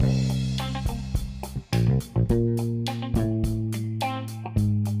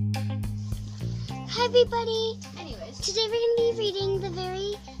everybody! Anyways, Today we're going to be reading The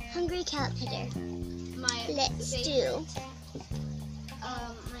Very Hungry Caterpillar. Let's do.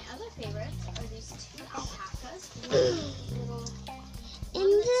 My other favorites are these two alpacas. In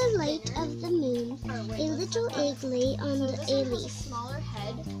the light of the moon, a little egg lay on So a this one has a leaf. smaller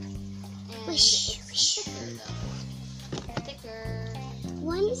head, and Wish, it's wish. thicker.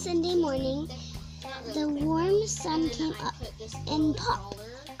 One Sunday morning, Not really the thicker. warm sun And then came I up, put this and little pop! collar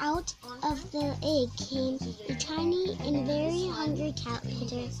Out on of the egg came a tiny and very hungry You caterpillar.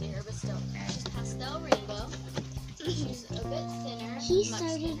 can't see her, but still. She's pastel rainbow. She's a bit thinner. He much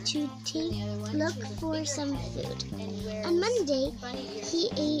started thinner to than the other one. look She has a for bigger some head food. and wears On Monday, bunny ears he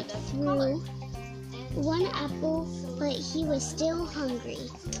ate instead of collar. through And one apple, but he was still hungry.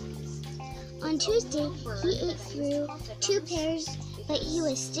 On Tuesday, he ate through 2 pears, but he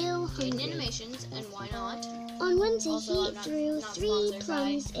was still in hungry. animations, and why not? On Wednesday, Also, he I'm ate not- through not 3 sponsored by-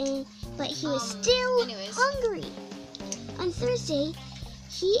 plums, but he was still anyways. hungry. On Thursday,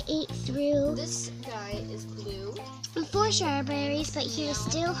 he ate through This guy is blue, 4 strawberries, but he was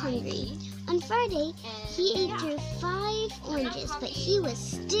still hungry. On Friday, and he ate through 5 oranges, but he was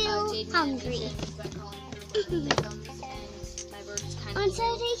still hungry. On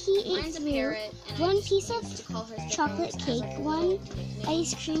Saturday, he ate Mine's a through parrot, and I 1 just piece used to of call her chocolate Stickles as, cake, like, a 1 little nickname.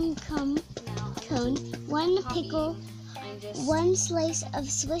 ice cream cone, Now, 1 copying. pickle, I'm just 1 slice of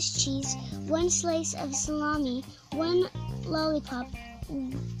Swiss cheese, 1 slice of salami, 1 lollipop,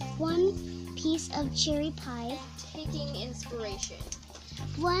 1 piece of cherry pie, taking inspiration,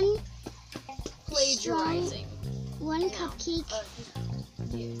 1 plagiarizing. 1 No. cupcake,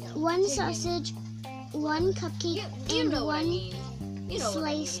 No. 1 Taking- sausage, 1 cupcake, You and know what I 1 mean. You know what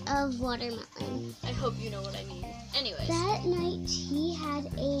I slice mean. of watermelon. I hope you know what I mean. Anyways, That night, he had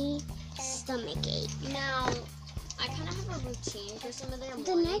a stomachache. now I kind of have a routine for some of their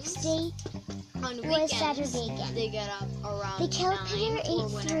The mornings. next day On was weekends, Saturday again. They get up around The caterpillar 9 or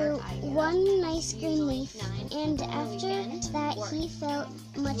ate whenever through I get up. 1 nice green Usually leaf, 9 and on the after weekend, that, or he felt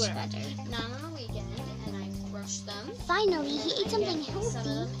much whatever. better. 9 on the weekend, and I brush them. Finally, And he then ate I something get some of healthy.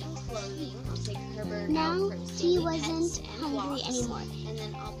 them in clothing. I'll take Herbert Now out for his he daily wasn't pets and hungry walks, anymore. And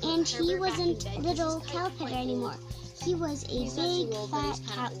then I'll put And he Herbert back in wasn't bed 'cause little he's caterpillar quite old. anymore. He was a He's not too big, old, but fat he's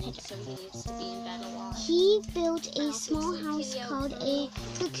kind of old, caterpillar. so he needs to be in bed a lot. He built a I'll small take house Kitty out called for a me,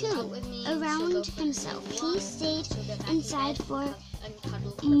 out cocoon with me, she'll go around for himself. her He walk, stayed she'll get back inside in for bed and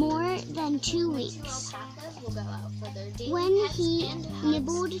cuddle for more her. than 2 My 2 weeks. alpacas will go out for their daily When pets he and hugs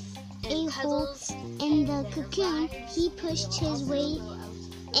nibbled and a hole cuddles in and the their cocoon, rides, he and they pushed will his also way go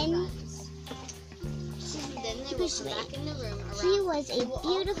out for in. runs. Then they will pushed come way. back in the room around. He was they a will all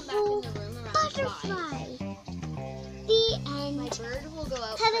come back beautiful in the room around 5. butterfly. The My end. bird will go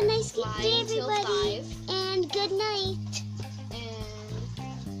out Have for a nice fly day, until everybody, 5 and good night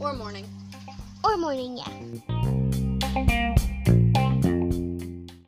and or morning. or morning. Yeah.